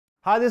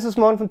Hi, this is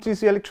Mon from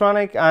TC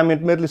Electronic. I'm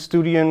at Medley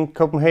Studio in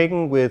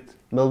Copenhagen with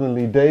Melvin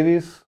Lee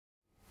Davis.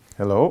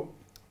 Hello.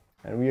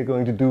 And we are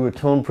going to do a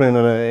tone print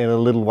in a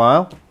little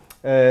while.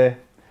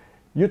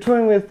 You're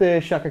touring with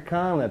Chaka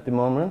Khan at the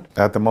moment.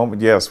 At the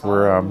moment, yes,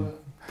 we're.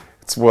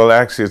 Well,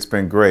 actually, it's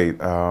been great.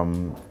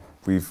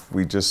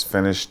 We just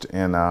finished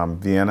in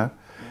Vienna,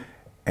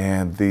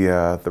 and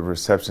the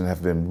reception has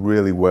been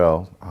really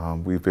well.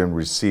 We've been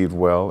received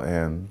well,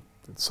 and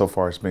so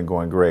far it's been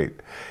going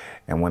great.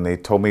 And when they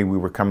told me we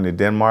were coming to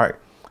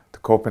Denmark, to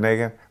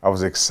Copenhagen, I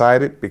was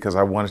excited because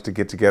I wanted to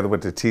get together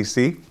with the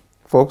TC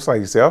folks like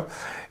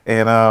yourself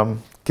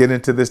and get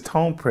into this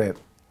tone print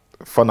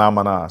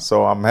phenomena.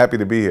 So I'm happy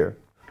to be here.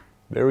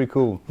 Very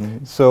cool.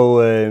 Mm-hmm.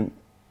 So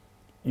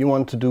you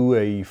want to do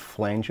a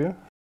flanger?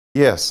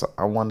 Yes,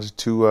 I wanted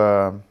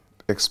to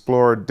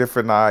explore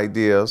different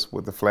ideas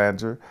with the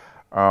flanger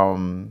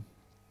and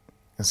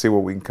see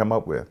what we can come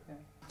up with.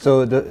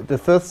 So the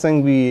first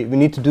thing we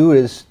need to do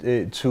is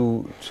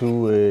to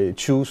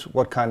choose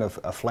what kind of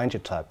a flanger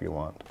type you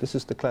want. This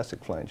is the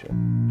classic flanger.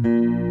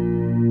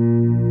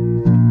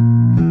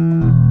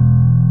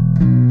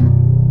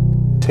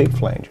 Tape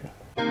flanger.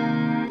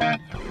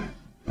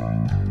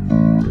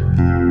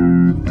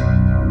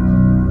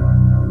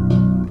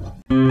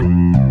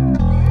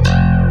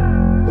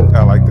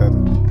 I like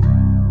that.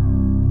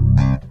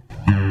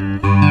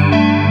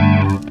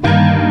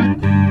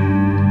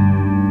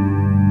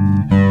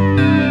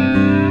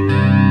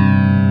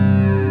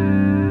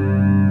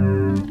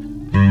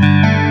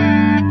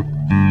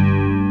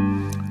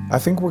 I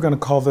think we're going to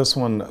call this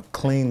one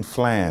clean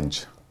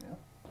flange. Yeah.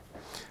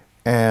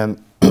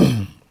 And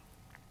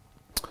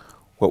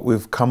what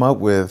we've come up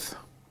with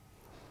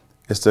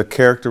is the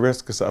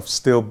characteristics of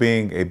still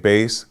being a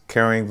bass,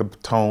 carrying the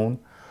tone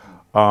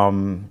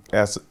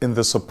as in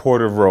the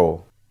supportive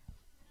role.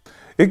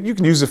 You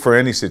can use it for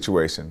any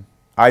situation.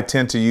 I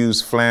tend to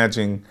use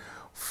flanging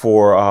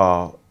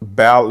for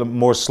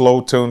more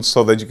slow tunes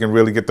so that you can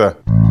really get the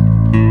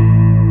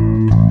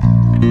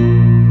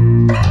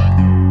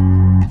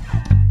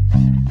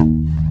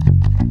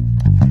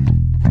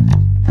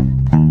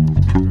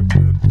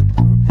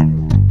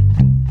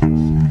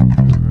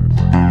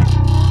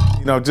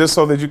just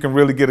so that you can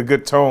really get a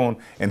good tone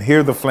and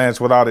hear the flange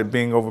without it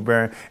being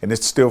overbearing, and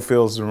it still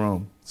fills the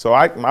room. So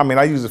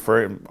I use it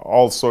for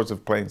all sorts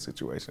of playing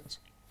situations.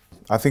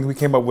 I think we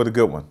came up with a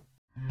good one.